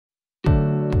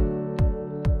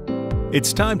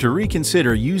It's time to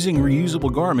reconsider using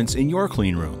reusable garments in your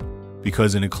clean room.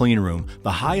 Because in a clean room,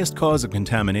 the highest cause of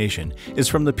contamination is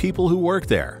from the people who work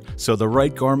there, so the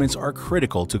right garments are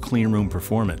critical to clean room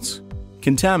performance.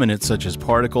 Contaminants such as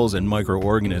particles and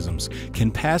microorganisms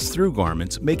can pass through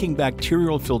garments, making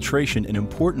bacterial filtration an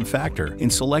important factor in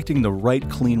selecting the right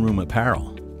clean room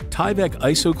apparel. Tyvek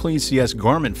IsoClean CS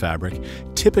garment fabric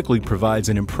typically provides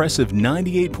an impressive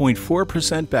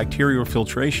 98.4% bacterial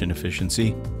filtration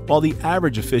efficiency, while the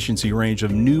average efficiency range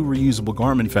of new reusable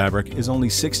garment fabric is only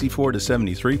 64 to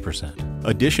 73%.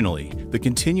 Additionally, the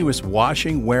continuous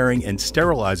washing, wearing, and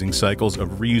sterilizing cycles of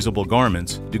reusable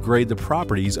garments degrade the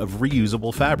properties of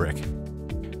reusable fabric.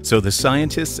 So the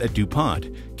scientists at DuPont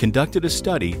conducted a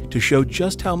study to show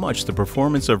just how much the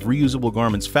performance of reusable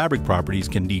garments' fabric properties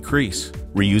can decrease.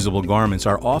 Reusable garments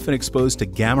are often exposed to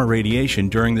gamma radiation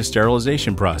during the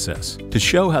sterilization process. To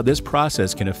show how this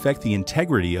process can affect the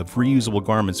integrity of reusable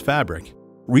garments' fabric,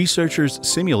 researchers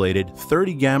simulated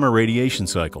 30 gamma radiation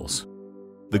cycles.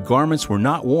 The garments were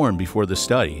not worn before the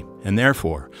study, and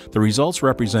therefore, the results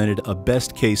represented a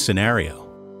best-case scenario.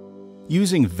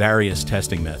 Using various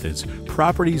testing methods,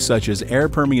 properties such as air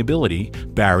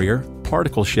permeability, barrier,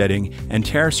 particle shedding, and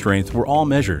tear strength were all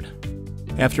measured.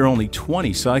 After only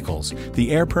 20 cycles,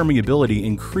 the air permeability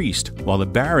increased while the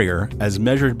barrier, as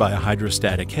measured by a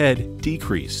hydrostatic head,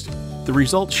 decreased. The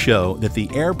results show that the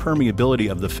air permeability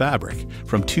of the fabric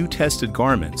from two tested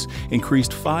garments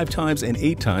increased 5 times and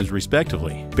 8 times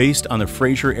respectively, based on the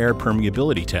Fraser air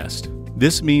permeability test.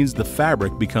 This means the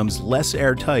fabric becomes less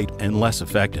airtight and less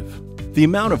effective. The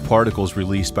amount of particles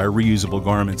released by reusable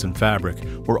garments and fabric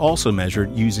were also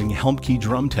measured using Helmke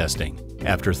drum testing.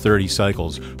 After 30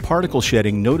 cycles, particle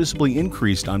shedding noticeably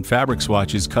increased on fabric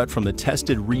swatches cut from the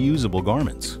tested reusable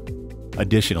garments.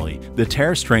 Additionally, the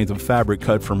tear strength of fabric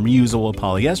cut from reusable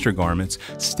polyester garments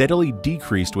steadily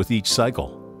decreased with each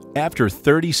cycle. After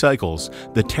 30 cycles,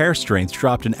 the tear strength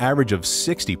dropped an average of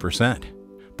 60%.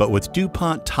 But with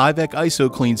DuPont Tyvek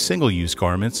IsoClean single-use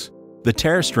garments, the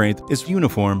tear strength is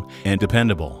uniform and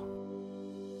dependable.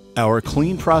 Our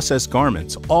clean process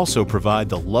garments also provide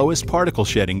the lowest particle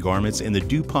shedding garments in the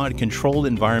DuPont Controlled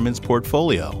Environments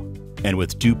portfolio. And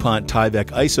with DuPont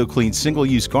Tyvek IsoClean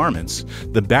single-use garments,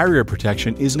 the barrier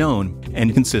protection is known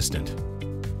and consistent.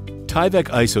 Tyvek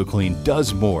IsoClean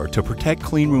does more to protect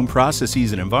cleanroom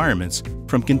processes and environments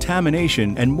from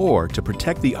contamination and more to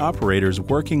protect the operators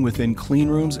working within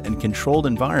cleanrooms and controlled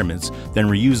environments than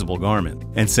reusable garments.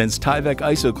 And since Tyvek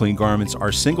IsoClean garments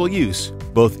are single-use,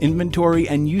 both inventory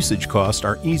and usage costs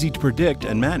are easy to predict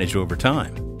and manage over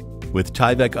time. With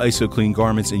Tyvek IsoClean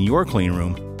garments in your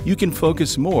cleanroom, you can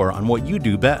focus more on what you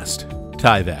do best.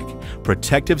 Tyvek,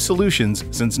 protective solutions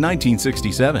since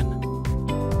 1967.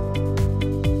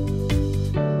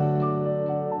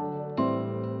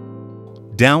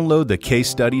 Download the case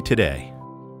study today.